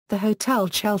The Hotel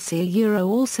Chelsea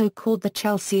also called the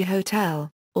Chelsea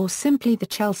Hotel, or simply the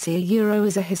Chelsea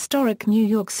is a historic New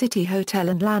York City hotel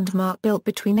and landmark built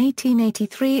between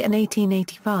 1883 and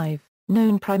 1885,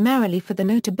 known primarily for the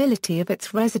notability of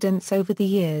its residents over the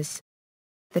years.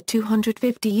 The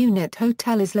 250-unit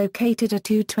hotel is located at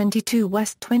 222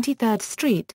 West 23rd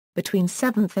Street, between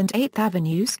 7th and 8th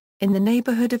Avenues, in the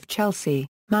neighborhood of Chelsea,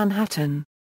 Manhattan.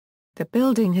 The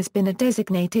building has been a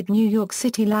designated New York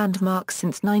City landmark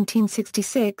since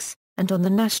 1966, and on the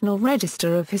National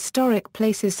Register of Historic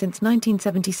Places since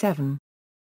 1977.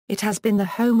 It has been the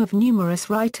home of numerous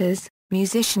writers,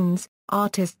 musicians,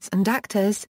 artists and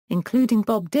actors, including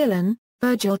Bob Dylan,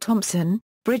 Virgil Thomson,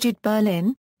 Brigid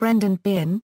Berlin, Brendan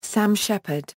Behan, Sam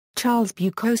Shepard, Charles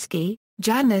Bukowski,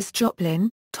 Janis Joplin,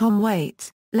 Tom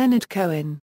Waits, Leonard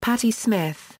Cohen, Patti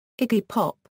Smith, Iggy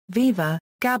Pop, Viva,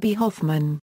 Gaby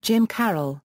Hoffmann, Jim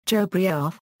Carroll,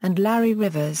 Jobriath, and Larry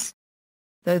Rivers.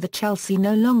 Though the Chelsea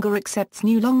no longer accepts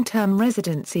new long-term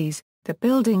residencies, the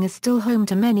building is still home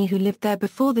to many who lived there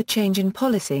before the change in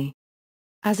policy.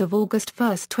 As of August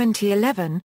 1,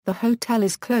 2011, the hotel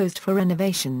is closed for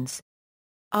renovations.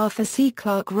 Arthur C.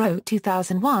 Clarke wrote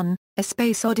 2001, A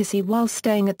Space Odyssey while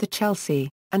staying at the Chelsea,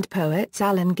 and poets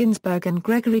Allen Ginsberg and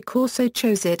Gregory Corso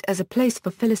chose it as a place for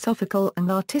philosophical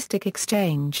and artistic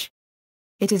exchange.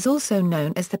 It is also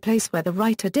known as the place where the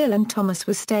writer Dylan Thomas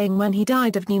was staying when he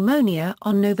died of pneumonia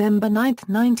on November 9,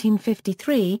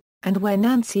 1953, and where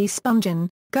Nancy Spungen,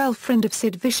 girlfriend of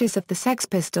Sid Vicious of the Sex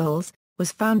Pistols,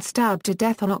 was found stabbed to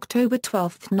death on October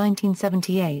 12,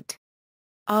 1978.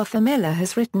 Arthur Miller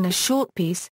has written a short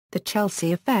piece, The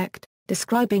Chelsea Effect,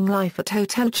 describing life at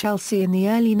Hotel Chelsea in the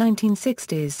early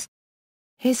 1960s.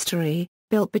 History: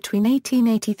 built between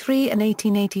 1883 and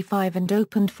 1885 and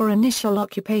opened for initial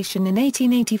occupation in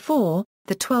 1884,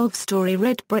 the 12-story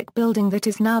red brick building that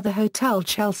is now the Hotel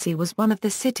Chelsea was one of the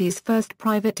city's first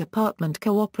private apartment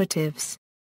cooperatives.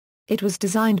 It was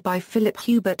designed by Philip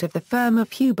Hubert of the firm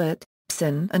of Hubert,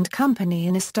 Pson and Company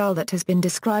in a style that has been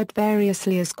described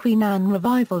variously as Queen Anne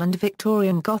Revival and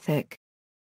Victorian Gothic.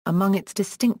 Among its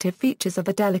distinctive features are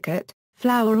the delicate,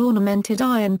 flower-ornamented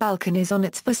iron balconies on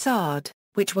its facade,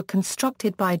 which were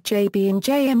constructed by J.B. and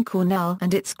J.M. Cornell,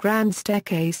 and its grand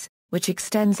staircase, which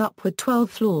extends upward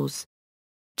 12 floors.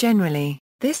 Generally,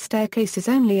 this staircase is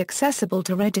only accessible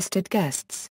to registered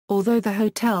guests, although the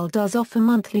hotel does offer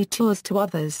monthly tours to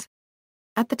others.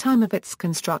 At the time of its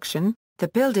construction, the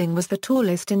building was the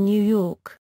tallest in New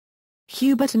York.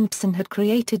 Hubert and Pson had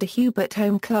created a Hubert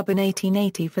Home Club in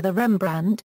 1880 for the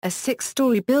Rembrandt, a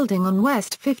 6-story building on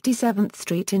West 57th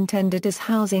Street intended as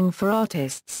housing for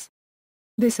artists.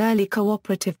 This early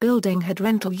cooperative building had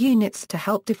rental units to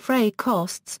help defray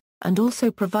costs, and also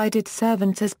provided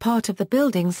servants as part of the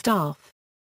building staff.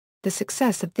 The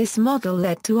success of this model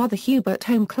led to other Hubert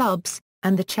Home Clubs,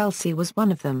 and the Chelsea was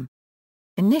one of them.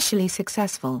 Initially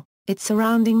successful, its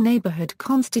surrounding neighborhood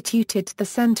constituted the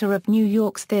center of New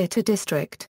York's theater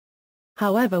district.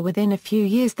 However, within a few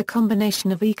years the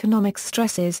combination of economic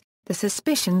stresses, the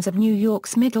suspicions of New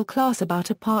York's middle class about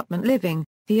apartment living,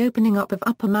 the opening up of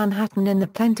Upper Manhattan and the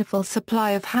plentiful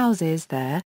supply of houses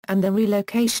there, and the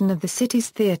relocation of the city's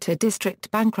theater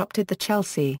district bankrupted the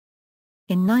Chelsea.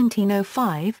 In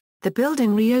 1905, the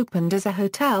building reopened as a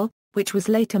hotel, which was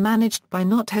later managed by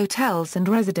Not Hotels and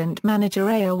resident manager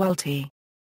A.O. Welty.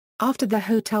 After the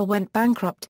hotel went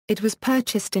bankrupt, it was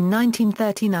purchased in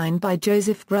 1939 by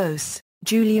Joseph Gross,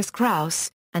 Julius Krauss,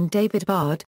 and David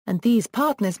Bard, and these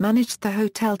partners managed the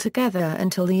hotel together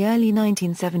until the early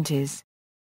 1970s.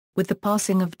 With the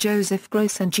passing of Joseph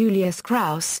Gross and Julius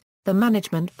Krauss, the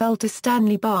management fell to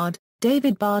Stanley Bard,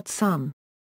 David Bard's son.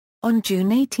 On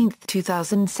June 18,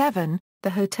 2007, the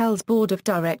hotel's board of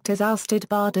directors ousted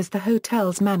Bard as the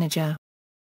hotel's manager.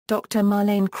 Dr.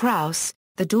 Marlene Krauss,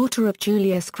 the daughter of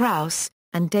Julius Krauss,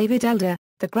 and David Elder,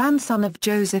 the grandson of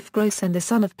Joseph Gross and the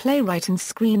son of playwright and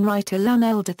screenwriter Lon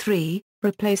Elder III,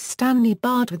 replaced Stanley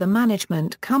Bard with a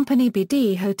management company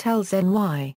BD Hotels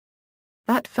NY.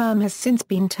 That firm has since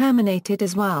been terminated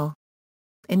as well.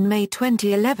 In May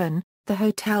 2011, the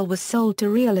hotel was sold to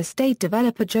real estate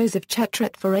developer Joseph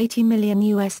Chetret for $80 million.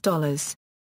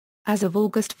 As of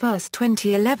August 1,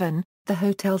 2011, the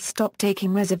hotel stopped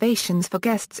taking reservations for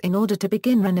guests in order to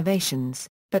begin renovations,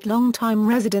 but long-time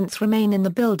residents remain in the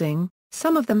building,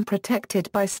 some of them protected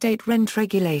by state rent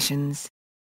regulations.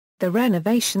 The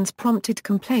renovations prompted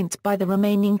complaints by the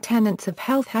remaining tenants of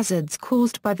health hazards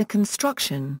caused by the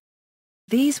construction.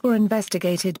 These were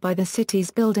investigated by the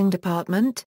city's building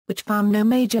department, which found no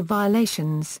major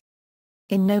violations.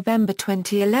 In November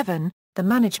 2011, the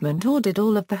management ordered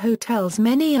all of the hotel's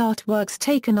many artworks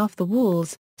taken off the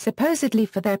walls, supposedly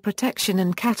for their protection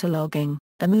and cataloguing,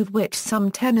 a move which some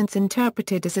tenants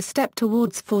interpreted as a step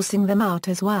towards forcing them out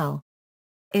as well.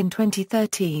 In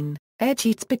 2013,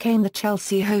 Edgeats became the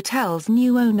Chelsea Hotel's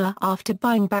new owner after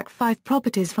buying back 5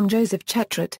 properties from Joseph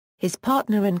Chetrat, his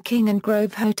partner in King and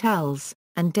Grove Hotels,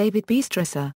 and David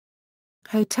Bistrusser.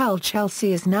 Hotel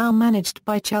Chelsea is now managed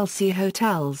by Chelsea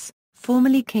Hotels,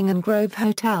 formerly King and Grove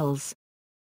Hotels.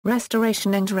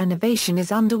 Restoration and renovation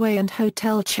is underway and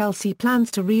Hotel Chelsea plans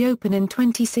to reopen in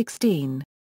 2016.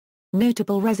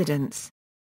 Notable residents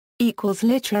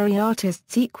Literary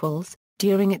artists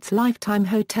During its lifetime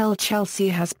Hotel Chelsea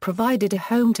has provided a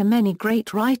home to many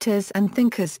great writers and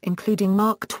thinkers including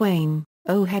Mark Twain,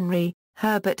 O. Henry,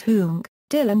 Herbert Hooke,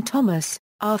 Dylan Thomas,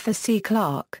 Arthur C.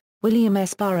 Clarke, William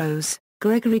S. Burroughs,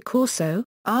 Gregory Corso,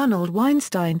 Arnold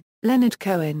Weinstein, Leonard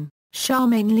Cohen,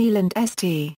 Charmaine Leland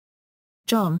St.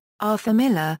 John, Arthur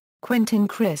Miller, Quentin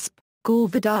Crisp, Gore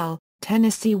Vidal,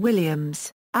 Tennessee Williams,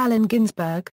 Allen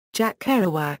Ginsberg, Jack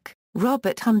Kerouac,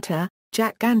 Robert Hunter,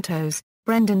 Jack Gantos,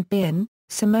 Brendan Behan,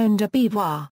 Simone de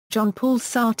Beauvoir, John Paul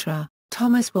Sartre,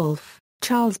 Thomas Wolfe,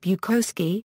 Charles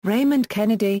Bukowski, Raymond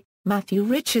Kennedy, Matthew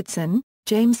Richardson,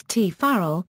 James T.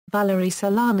 Farrell, Valerie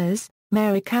Solanas,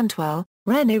 Mary Cantwell,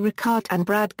 René Ricard and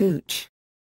Brad Gooch.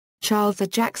 Charles A.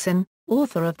 Jackson,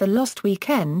 author of The Lost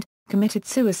Weekend, committed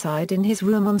suicide in his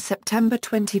room on September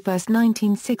 21,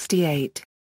 1968.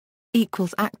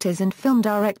 Actors and film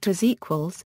directors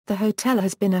The hotel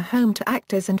has been a home to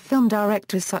actors and film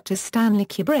directors such as Stanley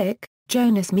Kubrick,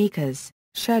 Jonas Mekas,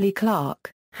 Shirley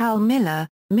Clarke, Hal Miller,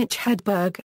 Mitch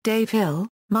Hedberg, Dave Hill,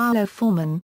 Marlo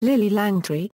Foreman, Lily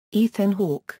Langtry, Ethan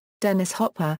Hawke, Dennis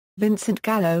Hopper, Vincent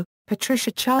Gallo,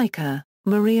 Patricia Chaika,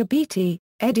 Maria Beatty,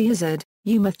 Eddie Izzard,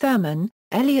 Uma Thurman,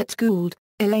 Elliot Gould,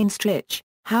 Elaine Stritch,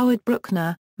 Howard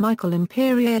Bruckner, Michael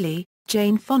Imperioli,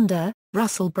 Jane Fonda,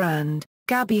 Russell Brand,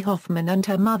 Gaby Hoffmann and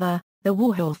her mother, the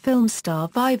Warhol film star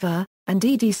Viva, and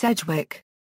Edie Sedgwick.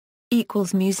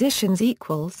 Musicians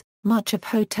Much of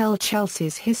Hotel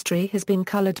Chelsea's history has been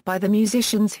colored by the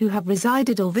musicians who have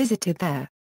resided or visited there.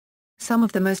 Some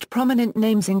of the most prominent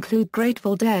names include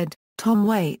Grateful Dead, Tom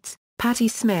Waits, Patti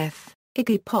Smith,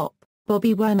 Iggy Pop,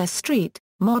 Bobby Werner Street,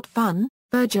 Mod Fun,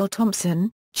 Virgil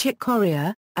Thomson, Chick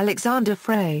Corea, Alexander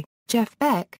Frey, Jeff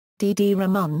Beck, Dee Dee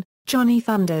Ramone, Johnny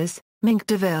Thunders, Mink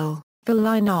DeVille, Phil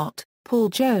Lynott, Paul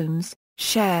Jones,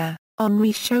 Cher,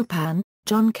 Henri Chopin,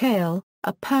 John Cale,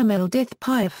 Permildith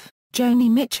Piaf, Joni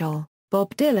Mitchell,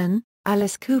 Bob Dylan,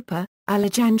 Alice Cooper,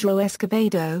 Alejandro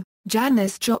Escovedo,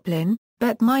 Janis Joplin,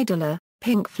 Bette Midler,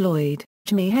 Pink Floyd,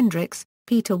 Jimi Hendrix,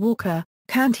 Peter Walker,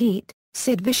 Canned Heat,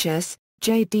 Sid Vicious,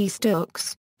 J.D.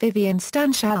 Stokes, Vivian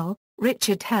Stanshall,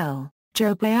 Richard Hell,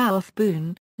 Jobriath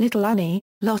Boone, Little Annie,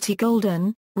 Lottie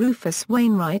Golden, Rufus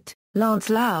Wainwright, Lance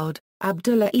Loud,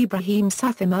 Abdullah Ibrahim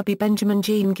Sathimabi Benjamin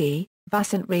Jeangi,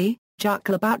 Vasant Ree, Jacques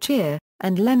Labouchier,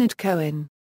 and Leonard Cohen.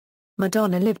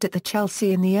 Madonna lived at the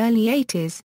Chelsea in the early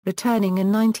 80s, returning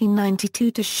in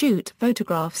 1992 to shoot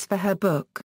photographs for her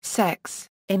book, Sex,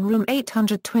 in room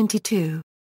 822.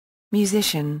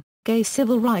 Musician, gay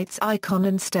civil rights icon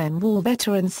and Stonewall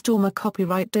veteran Stormer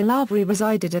Copyright DeLavery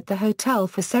resided at the hotel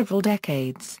for several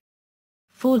decades.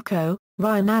 Falco,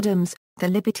 Ryan Adams, The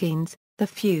Libertines, The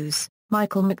Fuse,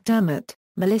 Michael McDermott,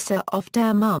 Melissa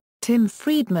Ofdermont, Tim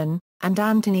Friedman, and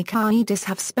Anthony Kiedis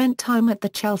have spent time at the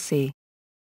Chelsea.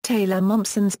 Taylor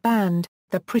Momsen's band,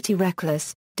 The Pretty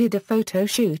Reckless, did a photo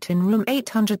shoot in room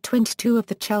 822 of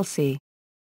the Chelsea.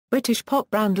 British pop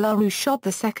band La Rue shot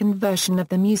the second version of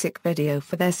the music video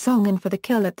for their song In for the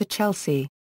Kill at the Chelsea.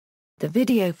 The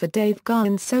video for Dave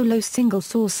Gahan's solo single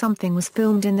Saw Something was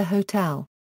filmed in the hotel.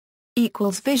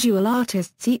 Visual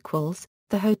artists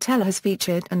The hotel has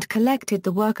featured and collected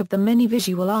the work of the many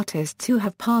visual artists who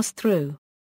have passed through.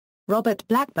 Robert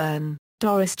Blackburn,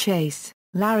 Doris Chase,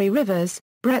 Larry Rivers,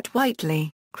 Brett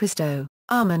Whiteley, Christo,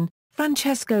 Arman,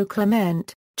 Francesco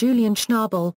Clement, Julian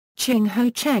Schnabel, Ching Ho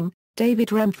Cheng, David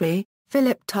Remfrey,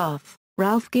 Philip Taff,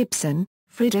 Ralph Gibson,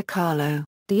 Frida Kahlo,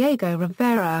 Diego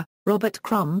Rivera, Robert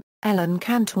Crumb, Ellen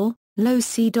Cantor, Lo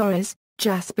C. Doris,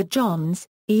 Jasper Johns,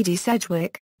 Edie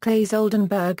Sedgwick, Claes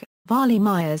Oldenburg, Varley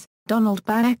Myers, Donald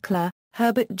Baeckler,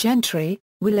 Herbert Gentry,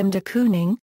 Willem de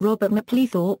Kooning, Robert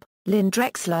Mapplethorpe, Lynn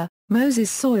Drexler,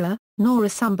 Moses Sawyer, Nora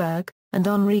Sumberg, and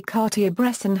Henri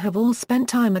Cartier-Bresson have all spent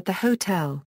time at the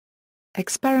hotel.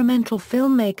 Experimental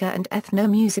filmmaker and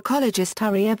ethnomusicologist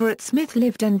Harry Everett Smith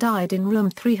lived and died in room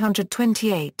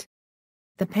 328.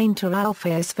 The painter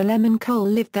Alpheus Philemon Cole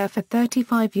lived there for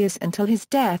 35 years until his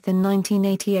death in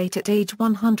 1988 at age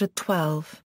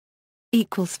 112.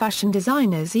 Fashion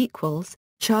designers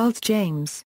Charles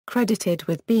James, credited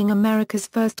with being America's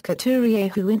first couturier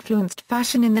who influenced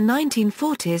fashion in the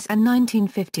 1940s and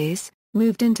 1950s,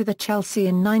 moved into the Chelsea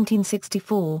in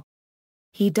 1964.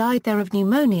 He died there of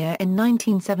pneumonia in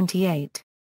 1978.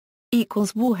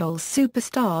 Warhol's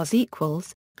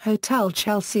superstars. Hotel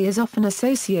Chelsea is often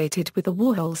associated with the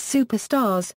Warhol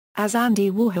superstars, as Andy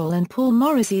Warhol and Paul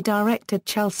Morrissey directed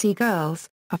Chelsea Girls,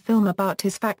 a film about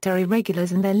his factory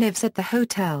regulars and their lives at the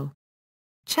hotel.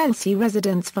 Chelsea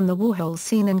residents from the Warhol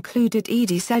scene included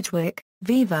Edie Sedgwick,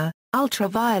 Viva,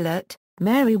 Ultraviolet,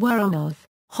 Mary Woronov,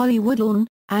 Holly Woodlawn,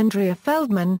 Andrea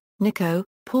Feldman, Nico,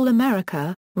 Paul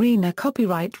America, Rena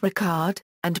Copyright Ricard,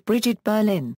 and Brigid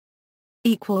Berlin.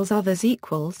 Others.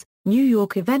 New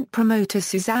York event promoter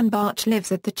Suzanne Barch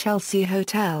lives at the Chelsea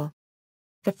Hotel.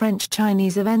 The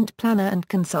French-Chinese event planner and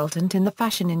consultant in the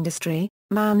fashion industry,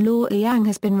 Man Luo Liang,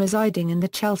 has been residing in the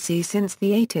Chelsea since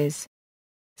the 80s.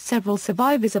 Several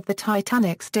survivors of the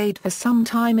Titanic stayed for some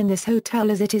time in this hotel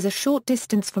as it is a short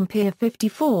distance from Pier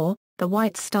 54, the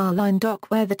White Star Line dock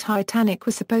where the Titanic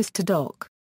was supposed to dock.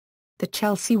 The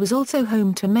Chelsea was also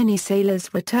home to many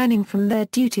sailors returning from their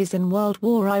duties in World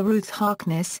War I. Ruth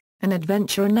Harkness, an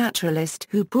adventurer naturalist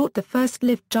who brought the first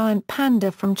lived giant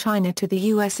panda from China to the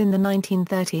U.S. in the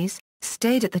 1930s,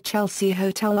 stayed at the Chelsea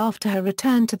Hotel after her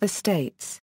return to the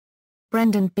States.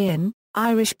 Brendan Behan,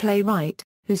 Irish playwright,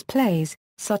 whose plays,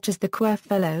 such as The Queer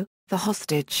Fellow, The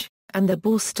Hostage, and The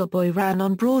Borstal Boy ran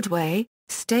on Broadway,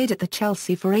 stayed at the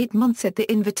Chelsea for 8 months at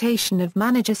the invitation of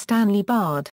manager Stanley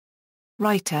Bard.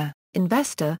 Writer,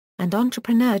 investor, and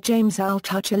entrepreneur James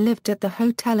Altucher lived at the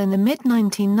hotel in the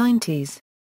mid-1990s.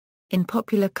 In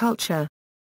popular culture,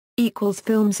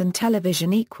 films and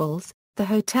television. The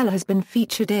hotel has been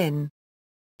featured in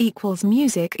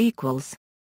music.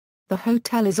 The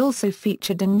hotel is also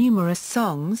featured in numerous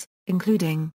songs,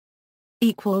 including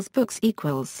books.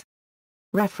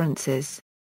 References.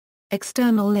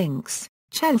 External links.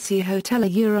 Chelsea Hotel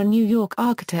New York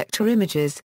architecture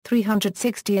images,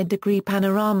 360°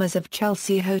 panoramas of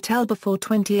Chelsea Hotel before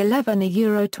 2011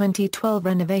 2012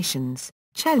 renovations.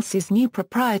 Chelsea's new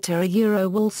proprietor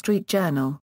Wall Street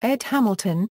Journal, Ed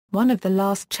Hamilton, one of the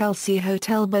last Chelsea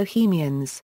Hotel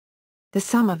bohemians. The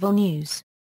Somerville News.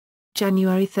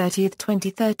 January 30,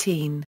 2013.